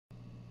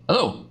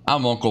Hello,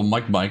 I'm Uncle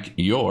Mike,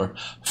 your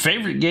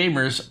favorite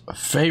gamer's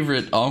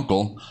favorite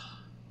uncle,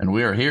 and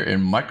we are here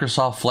in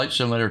Microsoft Flight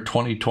Simulator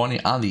 2020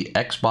 on the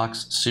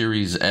Xbox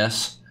Series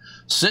S,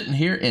 sitting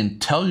here in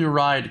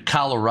Telluride,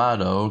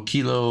 Colorado,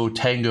 Kilo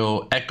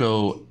Tango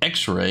Echo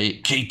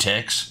X-Ray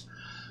KTEX,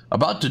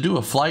 about to do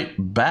a flight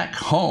back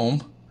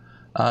home,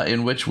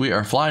 in which we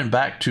are flying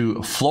back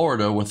to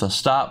Florida with a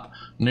stop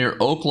near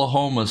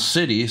Oklahoma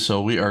City.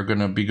 So we are going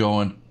to be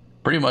going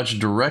pretty much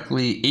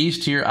directly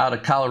east here out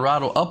of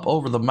Colorado, up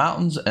over the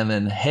mountains, and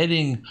then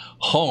heading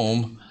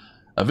home,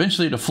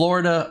 eventually to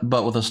Florida,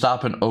 but with a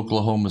stop in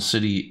Oklahoma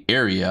City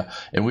area.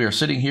 And we are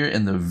sitting here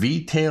in the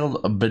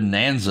V-tailed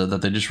Bonanza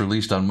that they just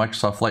released on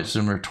Microsoft Flight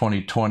Simulator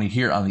 2020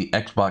 here on the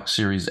Xbox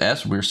Series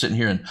S. We're sitting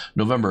here in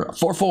November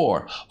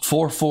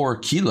 4444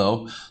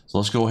 Kilo. So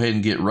let's go ahead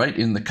and get right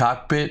in the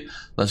cockpit.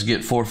 Let's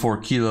get 44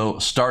 Kilo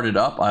started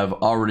up. I've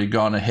already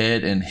gone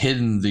ahead and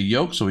hidden the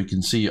yoke so we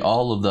can see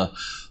all of the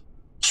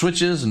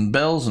switches and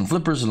bells and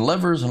flippers and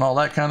levers and all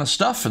that kind of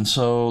stuff. And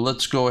so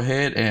let's go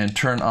ahead and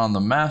turn on the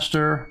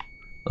master.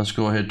 Let's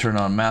go ahead and turn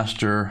on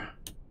master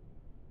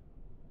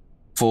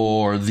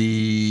for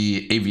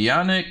the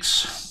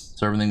avionics.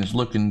 So everything is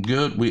looking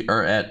good. We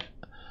are at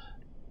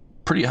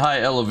pretty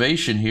high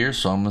elevation here,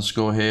 so let's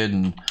go ahead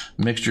and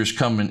mixture's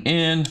coming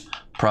in.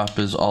 Prop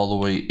is all the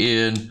way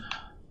in.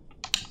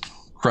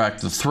 Crack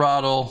the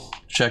throttle.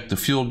 Check the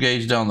fuel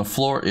gauge down the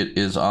floor. It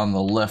is on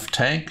the left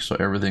tank, so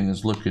everything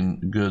is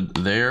looking good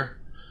there.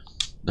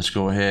 Let's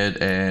go ahead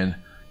and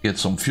get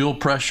some fuel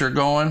pressure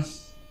going.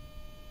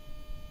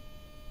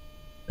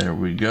 There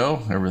we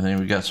go. Everything,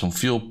 we got some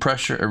fuel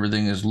pressure.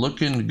 Everything is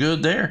looking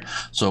good there.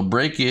 So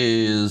brake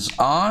is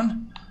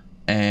on,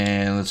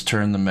 and let's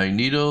turn the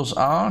magnetos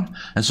on.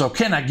 And so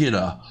can I get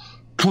a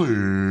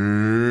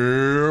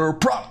clear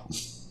prop?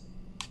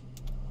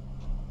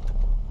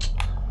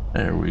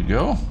 There we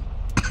go.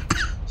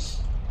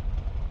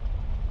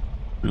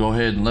 Go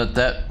ahead and let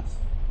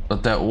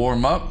that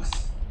warm up.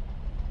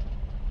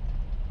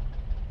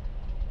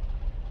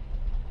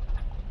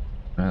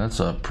 Man, that's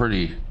a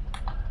pretty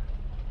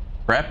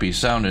crappy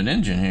sounding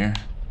engine here.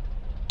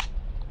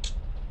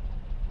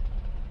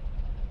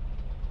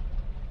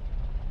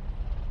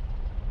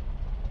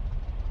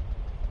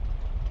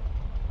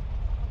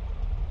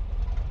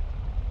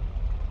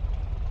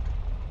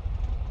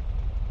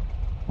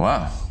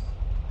 Wow.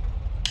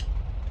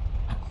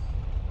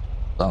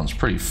 Sounds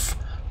pretty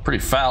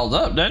fouled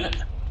up, doesn't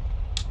it?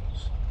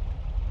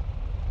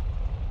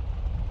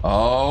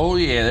 Oh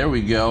yeah, there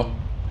we go.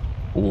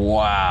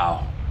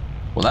 Wow.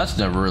 Well, that's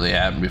never really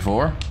happened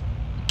before.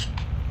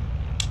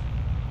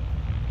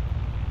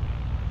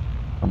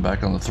 I'm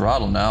back on the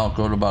throttle now.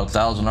 Go to about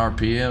 1,000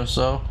 RPM.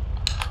 So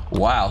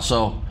wow.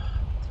 So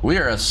we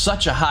are at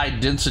such a high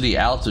density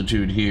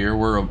altitude here.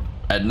 We're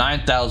at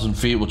 9,000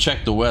 feet. We'll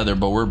check the weather,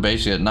 but we're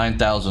basically at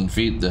 9,000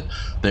 feet. The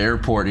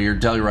airport here,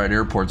 Telluride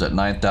Airport's at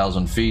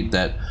 9,000 feet.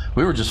 That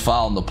we were just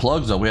following the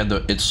plugs though. We had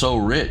it's so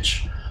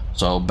rich.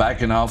 So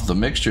backing off the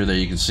mixture there,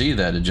 you can see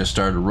that it just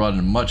started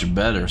running much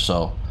better.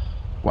 So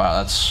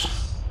wow,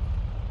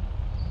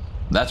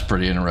 that's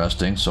pretty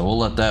interesting. So we'll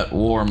let that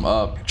warm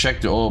up.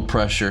 Check the oil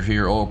pressure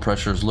here. Oil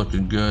pressure is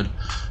looking good.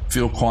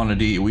 Fuel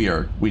quantity,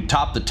 we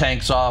topped the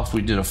tanks off.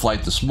 We did a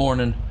flight this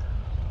morning.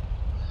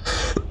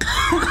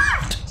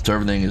 So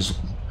everything is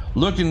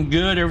looking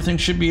good. Everything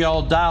should be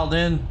all dialed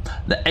in.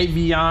 The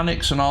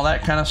avionics and all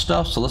that kind of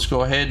stuff. So let's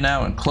go ahead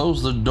now and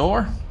close the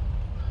door.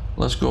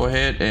 Let's go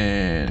ahead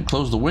and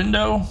close the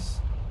window.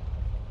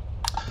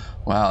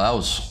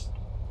 Wow,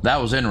 that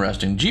was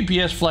interesting.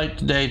 GPS flight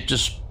today,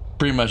 just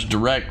pretty much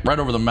direct, right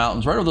over the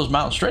mountains, right over those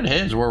mountains, straight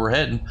ahead is where we're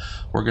heading.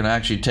 We're going to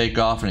actually take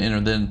off and enter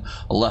then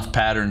a left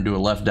pattern, do a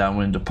left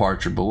downwind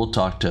departure, but we'll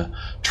talk to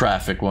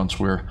traffic once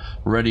we're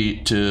ready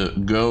to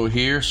go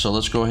here. So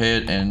let's go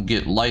ahead and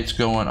get lights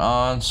going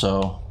on.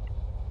 So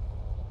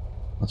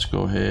let's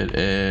go ahead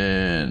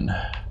and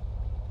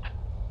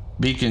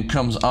beacon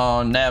comes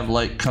on, nav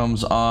light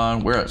comes on.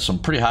 We're at some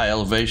pretty high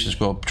elevations.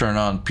 Go turn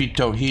on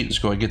pitot heat. Let's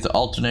go ahead and get the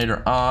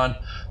alternator on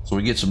so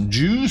we get some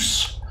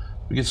juice.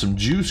 We get some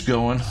juice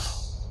going.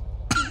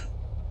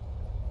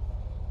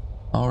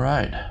 All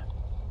right,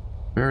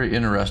 very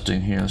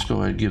interesting here. Let's go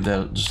ahead and give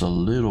that just a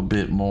little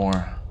bit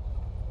more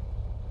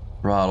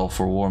throttle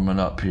for warming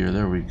up here.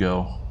 There we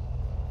go.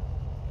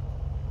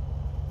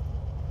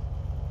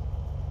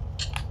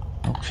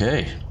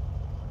 Okay,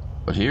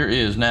 but here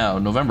is now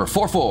November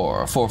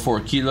 4444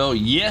 Kilo.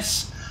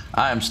 Yes,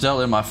 I am still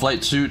in my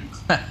flight suit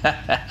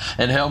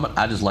and helmet.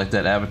 I just like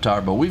that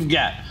avatar. But we've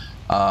got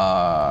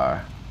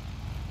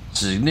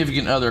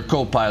significant other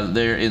co-pilot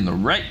there in the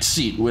right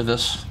seat with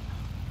us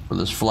for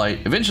this flight.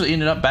 Eventually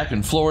ended up back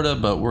in Florida,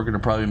 but we're going to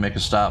probably make a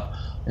stop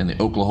in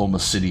the Oklahoma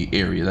City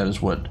area. That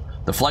is what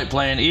the flight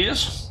plan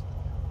is.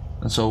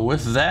 And so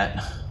with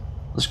that,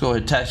 let's go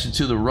ahead and taxi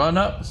to the run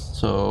up.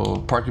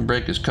 So parking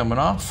brake is coming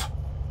off.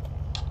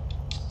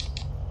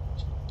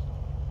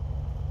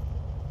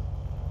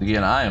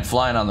 Again, I am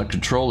flying on the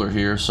controller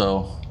here,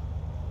 so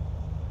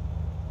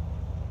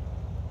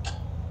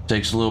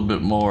takes a little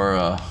bit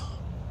more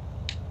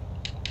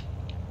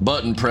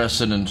button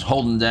pressing and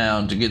holding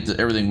down to get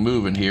everything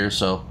moving here.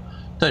 So,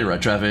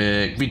 Telluride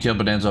traffic, VTL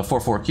Bonanza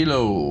 44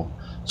 Kilo.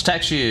 It's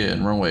taxi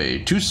in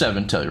runway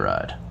 27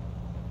 Telluride.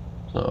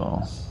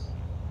 So,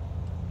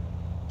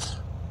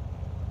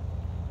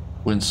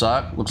 wind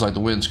sock, looks like the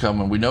wind's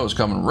coming. We know it's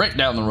coming right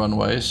down the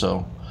runway,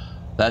 so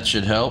that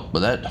should help.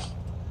 But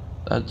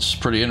that's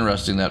pretty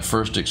interesting, that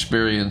first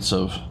experience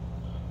of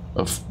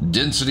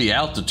density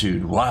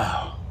altitude.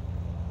 Wow.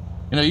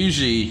 You know,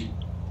 usually,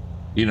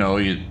 you know,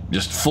 you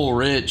just full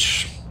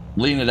rich,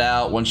 lean it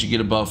out once you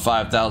get above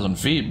 5,000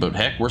 feet, but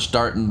heck, we're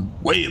starting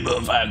way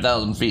above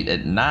 5,000 feet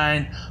at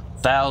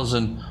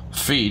 9,000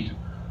 feet.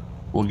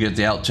 We'll get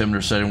the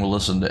altimeter setting. We'll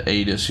listen to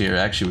ATIS here.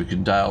 Actually, we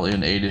can dial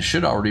in ATIS.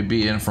 Should already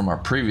be in from our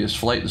previous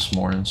flight this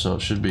morning, so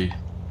it should be.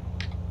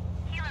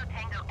 Kilo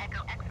Tango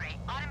Echo X-ray,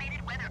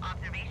 automated weather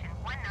observation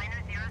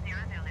 19000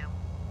 Zulu.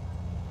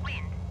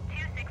 Wind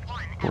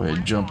 261. Go ahead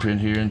and jump in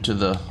here into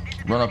the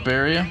run-up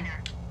area.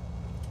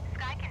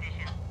 Sky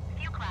condition,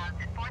 few clouds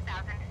at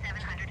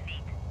 4,700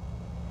 feet.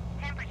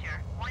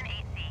 Temperature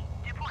 18C,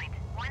 dew point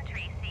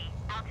 13 C,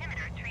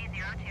 altimeter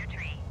 302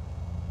 tree.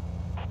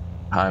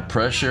 High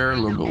pressure, a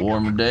little bit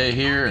warmer day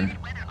here in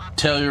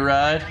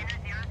Telluride.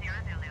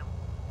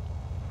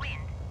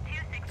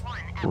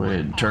 Go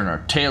ahead and turn our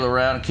tail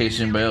around in case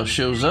anybody else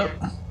shows up.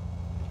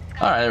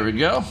 Alright, there we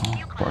go.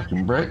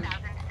 Parking brake.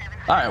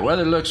 Alright,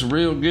 weather looks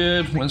real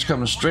good. Wind's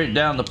coming straight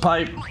down the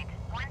pipe.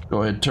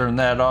 Go ahead and turn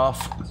that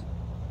off.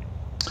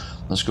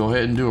 Let's go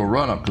ahead and do a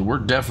run-up, because we're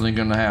definitely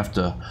going to have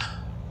to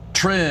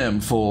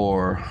trim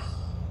for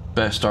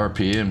best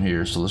RPM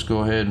here. So let's go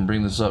ahead and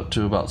bring this up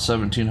to about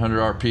 1,700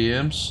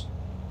 RPMs.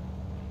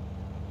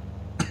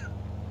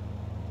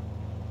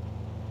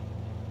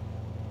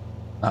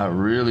 I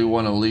really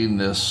want to lean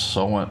this,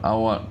 so I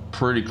want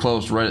pretty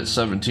close, right at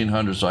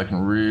 1,700, so I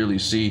can really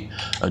see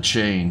a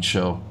change.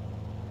 So,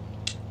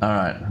 all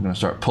right, I'm gonna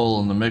start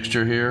pulling the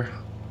mixture here.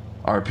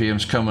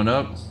 RPM's coming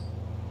up.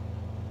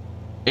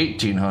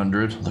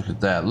 1,800. Look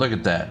at that! Look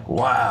at that!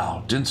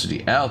 Wow,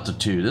 density,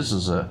 altitude. This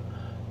is a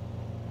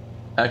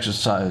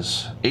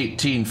exercise.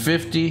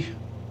 1,850.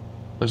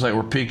 Looks like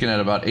we're peaking at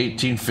about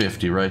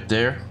 1,850 right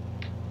there.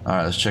 All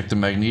right, let's check the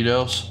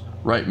magnetos.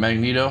 Right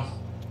magneto.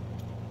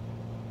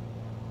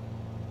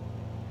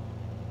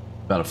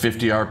 About a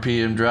 50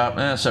 RPM drop,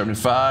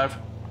 75.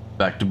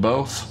 Back to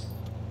both.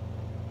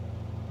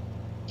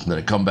 Let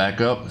it come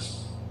back up.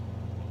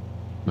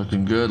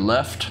 Looking good.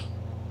 Left.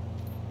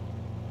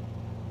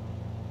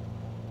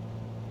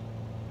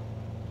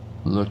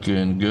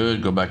 Looking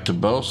good. Go back to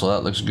both, so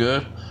that looks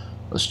good.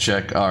 Let's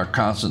check our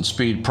constant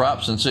speed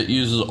prop, since it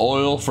uses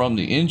oil from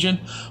the engine.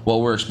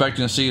 What we're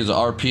expecting to see is an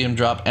RPM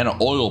drop and an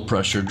oil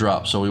pressure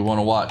drop, so we want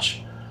to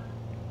watch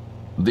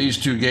these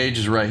two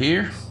gauges right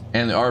here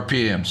and the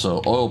RPM.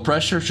 So oil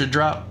pressure should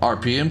drop,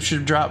 RPM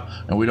should drop,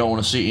 and we don't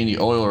want to see any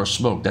oil or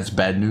smoke. That's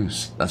bad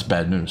news. That's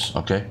bad news,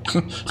 okay?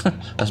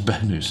 That's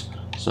bad news.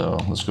 So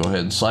let's go ahead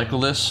and cycle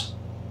this.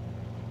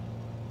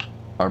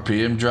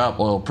 RPM drop,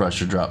 oil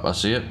pressure drop. I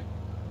see it.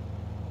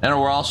 And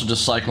we're also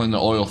just cycling the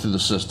oil through the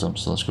system.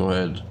 So let's go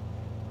ahead.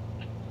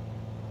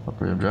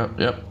 RPM drop,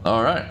 yep.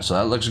 All right, so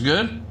that looks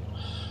good.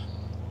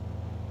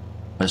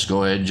 Let's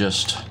go ahead and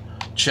just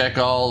check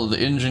all of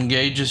the engine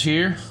gauges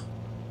here.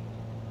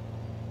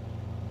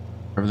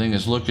 Everything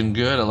is looking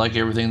good. I like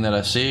everything that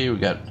I see.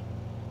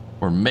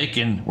 We're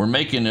making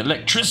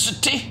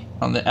electricity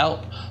on the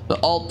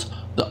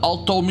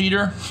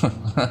altimeter.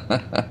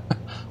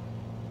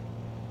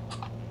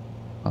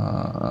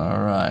 All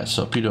right,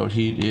 so pitot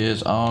heat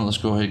is on. Let's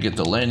go ahead and get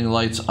the landing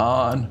lights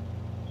on.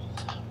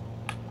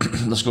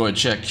 Let's go ahead and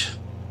check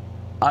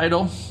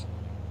idle.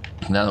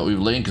 Now that we've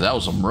leaned, because that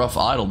was some rough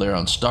idle there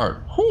on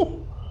start.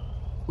 Whew.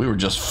 We were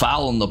just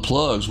fouling the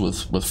plugs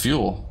with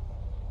fuel.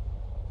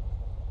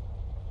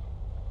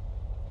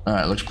 All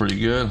right, looks pretty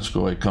good. Let's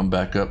go ahead and come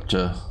back up to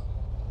a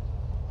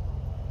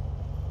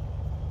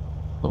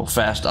little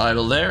fast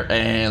idle there.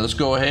 And let's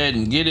go ahead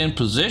and get in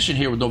position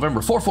here with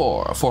November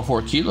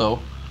 4444 Kilo.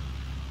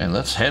 And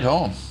let's head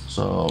home.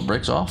 So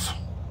brakes off.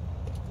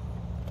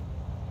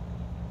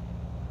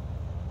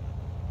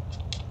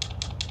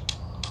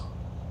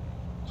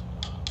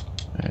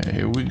 And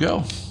here we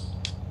go.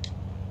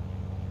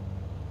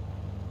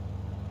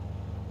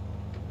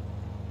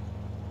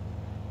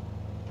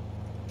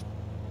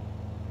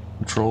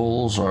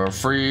 Controls are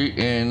free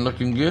and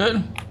looking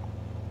good.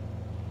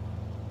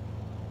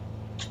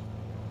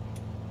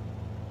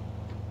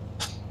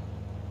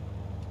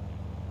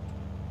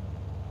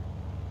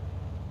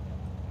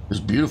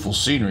 There's beautiful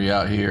scenery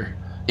out here.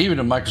 Even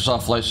in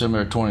Microsoft Flight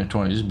Simulator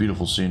 2020, this is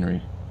beautiful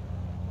scenery.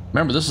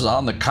 Remember, this is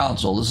on the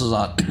console. This is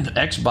on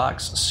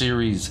Xbox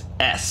Series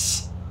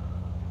S.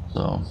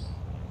 So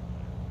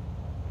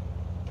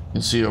you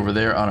can see over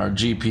there on our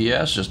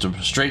GPS, just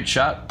a straight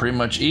shot, pretty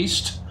much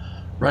east,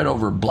 right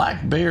over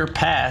Black Bear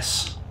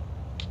Pass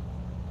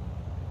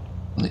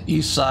on the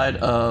east side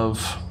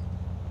of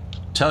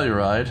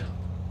Telluride.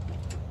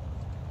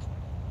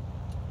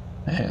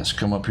 And let's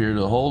come up here to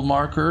the hold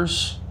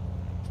markers.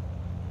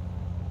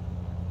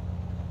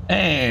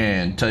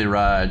 And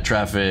Telluride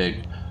traffic,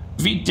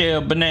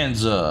 Vitail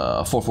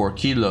Bonanza 44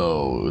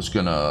 Kilo is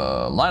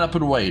gonna line up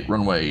and wait.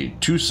 Runway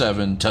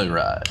 27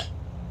 Telluride.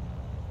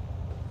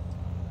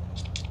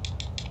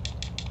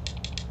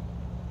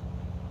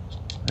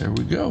 There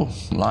we go.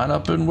 Line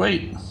up and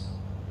wait.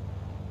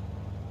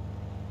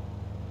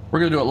 We're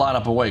gonna do it line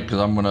up and wait because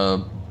I'm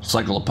gonna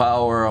cycle of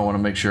power. I want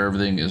to make sure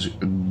everything is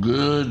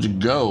good to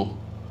go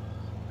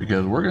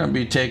because we're gonna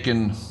be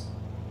taking.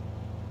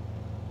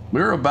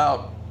 We're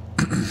about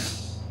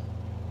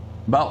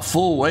about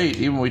full weight.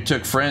 Even we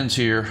took friends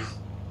here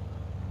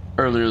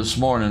earlier this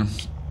morning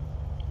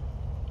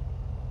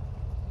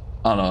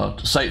on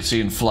a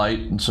sightseeing flight,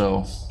 and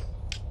so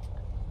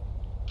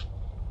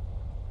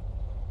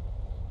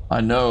I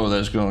know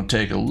that's going to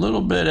take a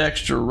little bit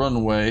extra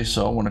runway,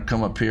 so I want to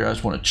come up here. I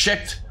just want to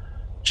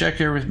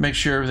check everything, make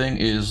sure everything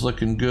is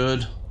looking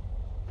good.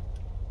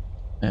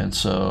 And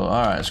so, all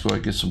right, let's go ahead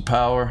and get some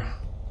power.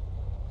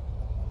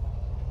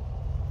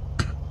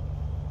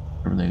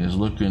 Everything is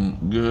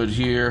looking good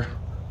here,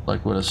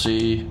 like what I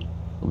see. A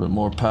little bit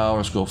more power.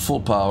 Let's go full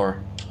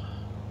power.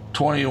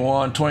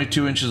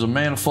 22 inches of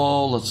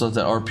manifold. Let's let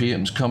the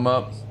RPMs come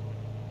up.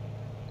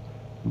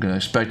 I'm gonna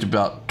expect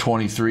about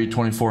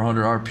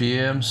 2400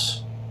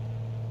 RPMs.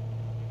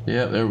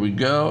 Yeah, there we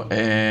go.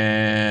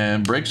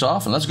 And brakes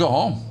off, and let's go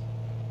home.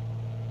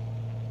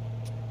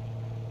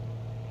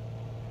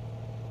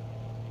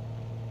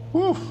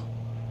 Whew.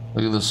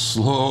 Look at the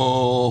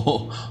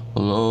slow.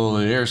 The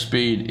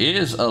airspeed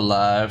is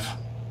alive.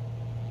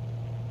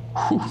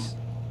 Whew.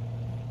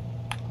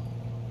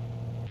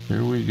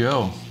 Here we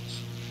go.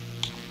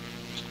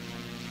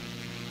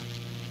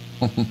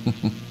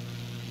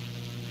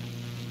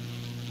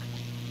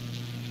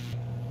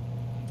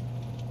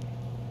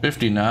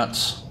 50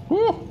 knots.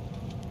 Woo.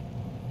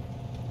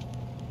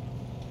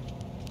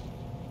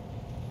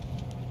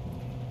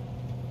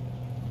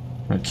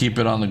 Gonna keep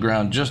it on the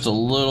ground just a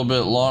little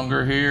bit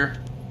longer here.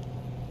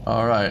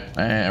 All right,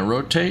 and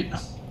rotate.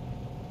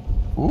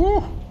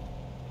 Woo.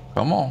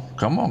 Come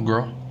on,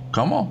 girl.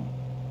 Come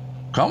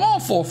on,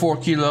 44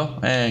 Kilo,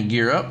 and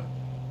gear up.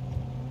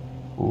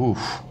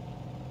 Oof.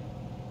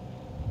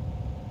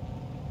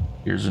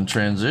 Gears in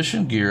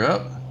transition, gear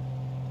up.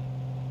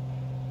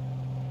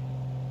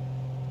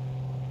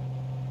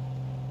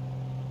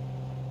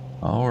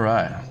 All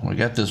right, we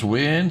got this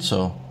wind,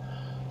 so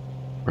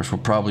first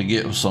we'll probably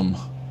get some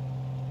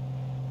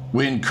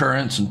wind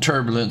currents and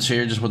turbulence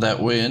here just with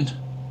that wind.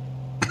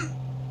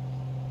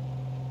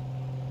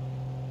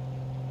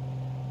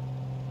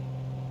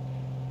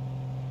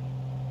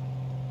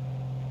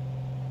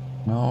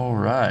 All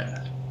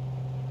right,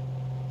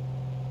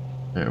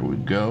 there we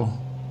go,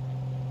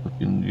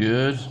 looking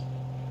good.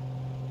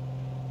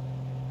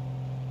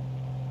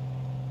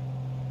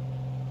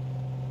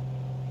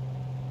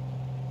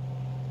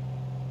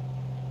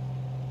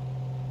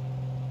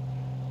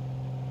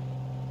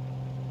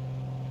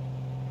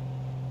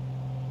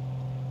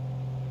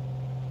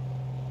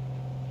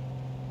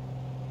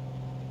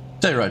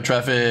 Telluride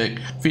traffic,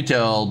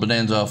 VTEL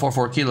Bonanza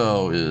 44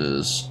 Kilo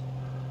is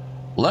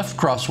left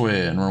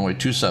crosswind, runway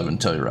 27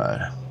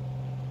 Telluride.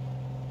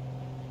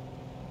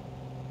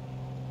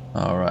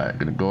 All right,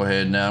 gonna go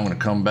ahead now. I'm gonna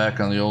come back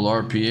on the old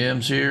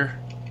RPMs here.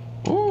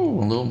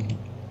 Ooh, a little,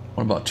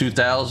 what about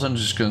 2,000?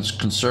 Just gonna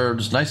conserve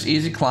this nice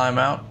easy climb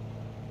out.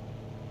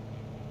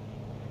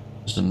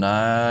 Just a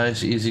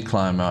nice easy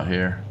climb out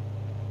here.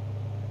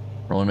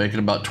 We're only making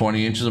about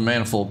 20 inches of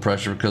manifold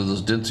pressure because of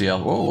this density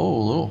out. Whoa,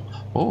 whoa, whoa.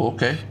 Oh,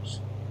 okay.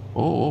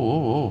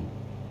 Oh.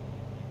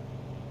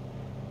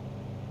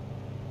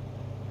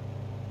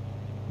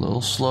 A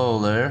little slow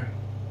there.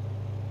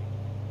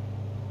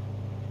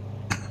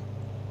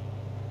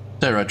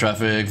 Telluride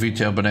traffic,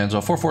 VTEL Bonanza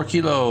 44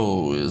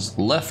 Kilo is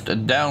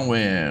left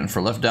downwind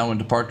for left downwind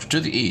departure to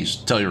the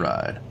east.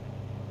 Telluride.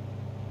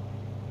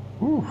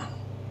 Whew.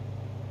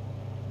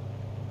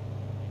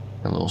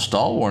 Got a little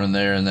stall warning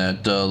there in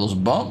that those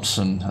bumps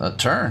and that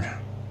turn.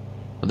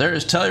 But there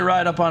is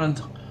Telluride up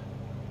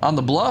on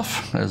the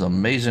bluff. There's an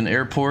amazing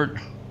airport.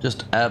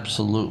 Just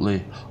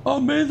absolutely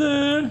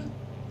amazing.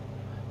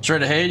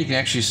 Straight ahead, you can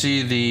actually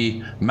see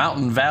the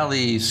Mountain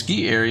Valley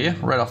ski area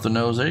right off the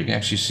nose there. You can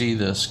actually see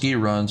the ski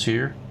runs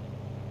here.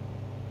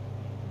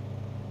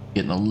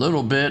 Getting a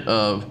little bit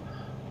of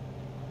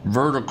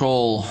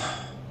vertical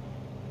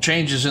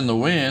changes in the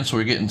wind, so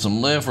we're getting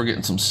some lift, we're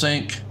getting some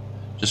sink,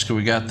 just because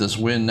we got this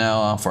wind now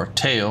off our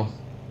tail.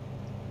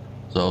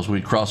 So as we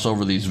cross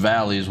over these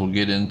valleys, we'll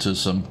get into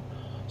some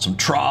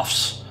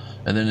troughs,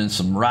 and then in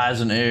some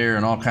rising air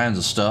and all kinds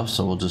of stuff.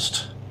 So we'll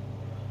just,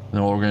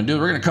 then what we're going to do,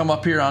 we're going to come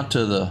up here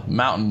onto the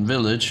mountain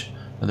village,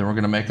 and then we're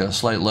going to make a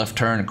slight left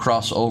turn and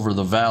cross over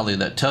the valley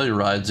that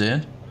Telluride's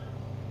in.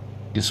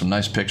 Get some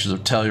nice pictures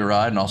of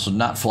Telluride, and also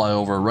not fly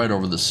over right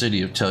over the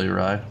city of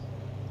Telluride.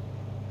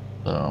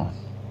 So,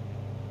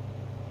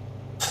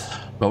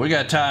 but we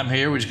got time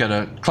here. We just got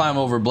to climb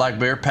over Black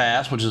Bear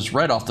Pass, which is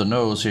right off the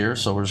nose here.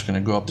 So we're just going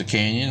to go up the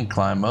canyon and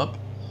climb up,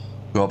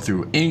 go up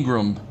through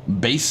Ingram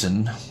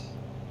Basin.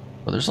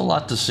 But there's a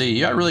lot to see.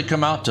 You gotta really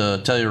come out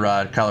to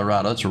Telluride,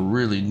 Colorado. It's a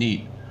really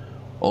neat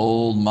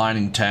old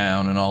mining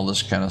town and all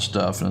this kind of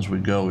stuff. And as we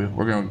go,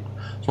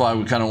 that's why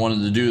we kind of wanted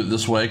to do it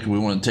this way, because we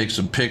want to take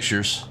some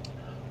pictures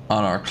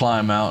on our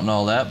climb out and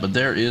all that. But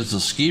there is the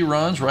ski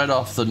runs right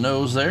off the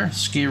nose there.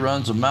 Ski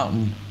runs of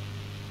Mountain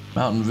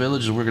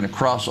Village, and we're going to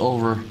cross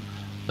over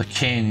the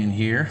canyon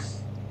here.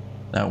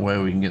 That way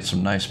we can get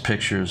some nice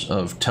pictures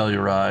of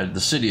Telluride,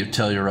 the city of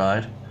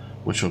Telluride,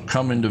 which will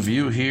come into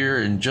view here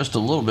in just a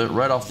little bit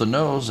right off the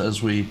nose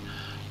as we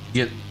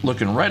get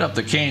looking right up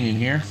the canyon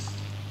here.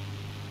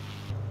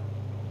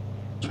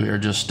 So we are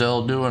just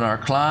still doing our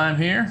climb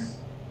here.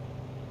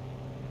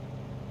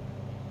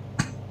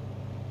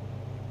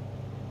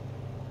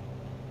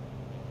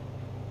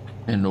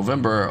 In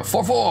November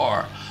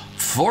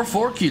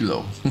 4444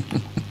 kilo.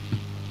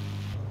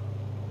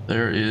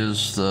 There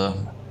is the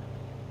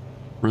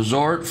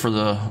resort for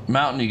the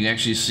mountain. You can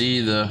actually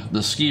see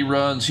the ski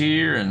runs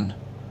here, and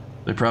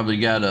they probably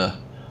got a,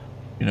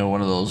 you know,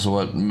 one of those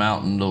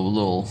mountain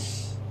little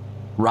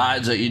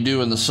rides that you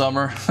do in the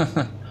summer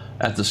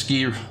at the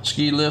ski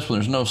lifts when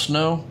there's no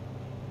snow.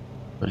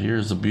 But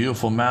here's the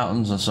beautiful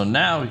mountains, and so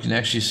now we can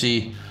actually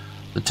see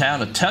the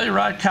town of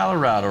Telluride,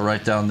 Colorado,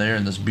 right down there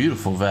in this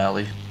beautiful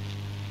valley.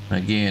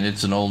 And again,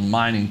 it's an old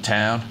mining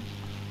town.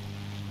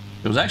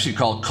 It was actually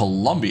called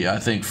Columbia, I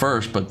think,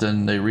 first, but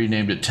then they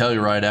renamed it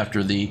Telluride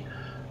after the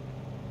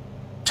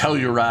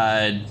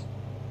Telluride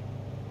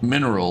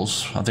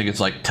minerals. I think it's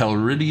like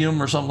telluridium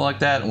or something like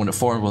that. And when it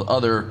formed with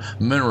other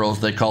minerals,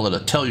 they call it a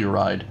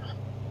telluride.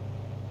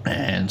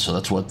 And so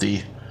that's what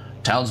the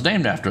town's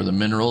named after, the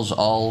minerals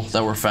all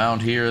that were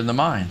found here in the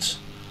mines.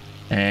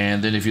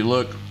 And then if you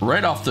look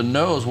right off the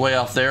nose, way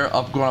off there,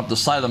 going up the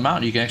side of the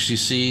mountain, you can actually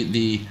see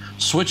the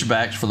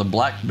switchbacks for the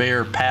Black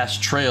Bear Pass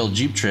Trail,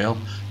 Jeep Trail,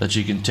 that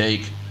you can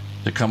take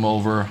to come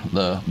over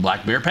the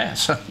Black Bear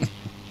Pass.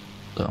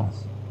 So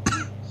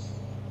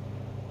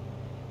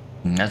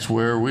and that's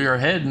where we are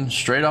heading,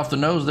 straight off the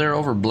nose there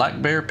over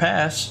Black Bear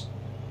Pass,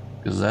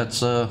 because that's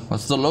the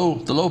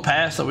low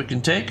pass that we can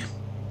take.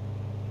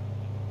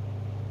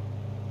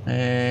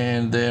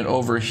 And then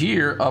over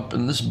here, up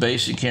in this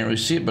basin, you can't really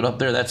see it, but up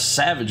there, that's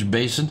Savage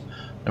Basin.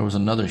 There was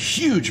another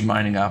huge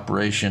mining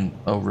operation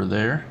over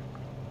there.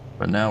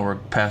 But now we're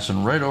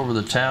passing right over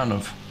the town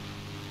of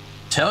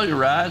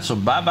Telluride, so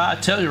bye-bye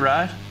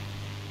Telluride.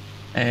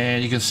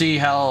 And you can see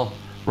how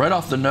right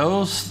off the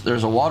nose,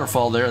 there's a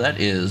waterfall there.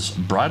 That is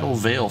Bridal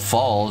Veil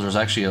Falls. There's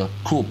actually a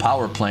cool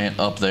power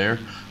plant up there.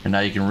 And now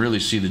you can really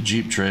see the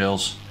Jeep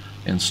trails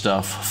and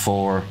stuff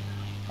for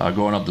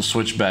going up the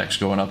switchbacks,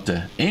 going up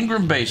to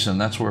Ingram Basin.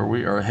 That's where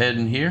we are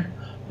heading here,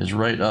 is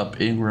right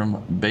up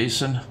Ingram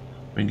Basin.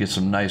 We can get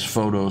some nice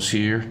photos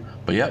here.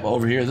 But yep,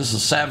 over here, this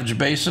is Savage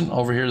Basin.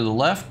 Over here to the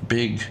left,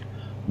 big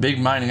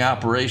mining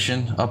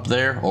operation up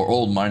there, or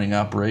old mining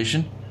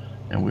operation.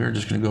 And we're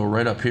just gonna go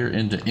right up here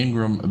into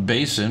Ingram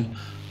Basin.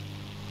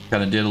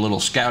 Kind of did a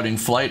little scouting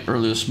flight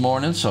early this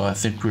morning, so I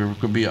think we're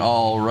gonna be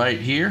all right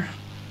here.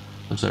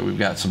 Looks like we've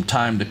got some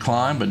time to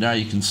climb, but now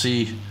you can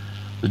see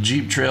the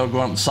Jeep Trail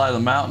going up the side of the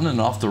mountain, and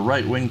off the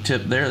right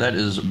wingtip there, that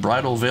is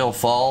Bridal Veil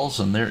Falls,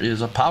 and there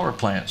is a power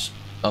plant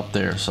up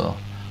there, so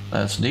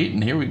that's neat.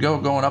 And here we go,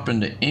 going up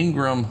into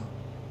Ingram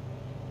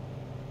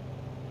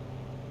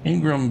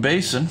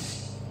Basin.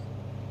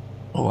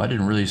 Oh, I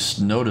didn't really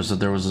notice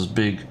that there was this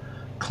big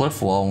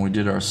cliff wall when we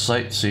did our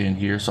sightseeing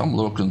here, so I'm a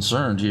little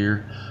concerned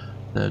here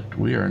that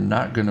we are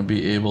not going to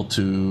be able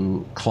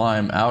to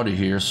climb out of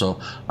here. So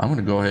I'm going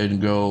to go ahead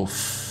and go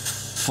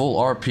full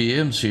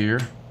RPMs here.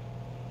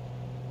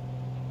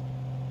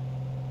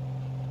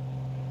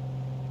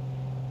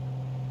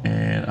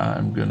 And I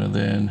am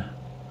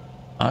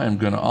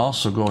going to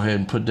also go ahead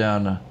and put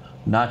down a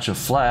notch of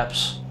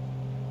flaps.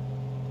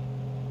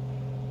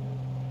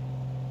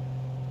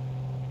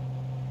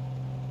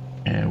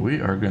 And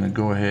we are going to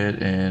go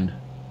ahead and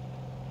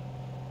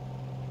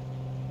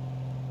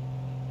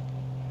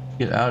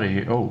get out of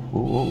here. Oh,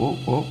 whoa, whoa,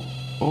 whoa,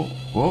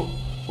 whoa,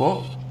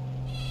 whoa,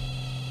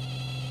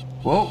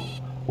 whoa.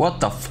 What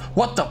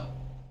the?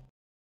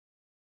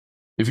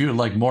 If you would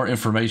like more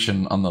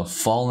information on the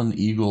Fallen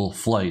Eagle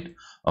flight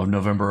of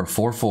November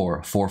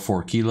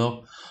 4444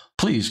 kilo,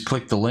 please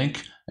click the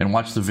link and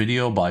watch the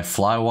video by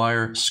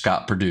Flywire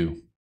Scott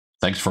Purdue.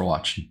 Thanks for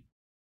watching.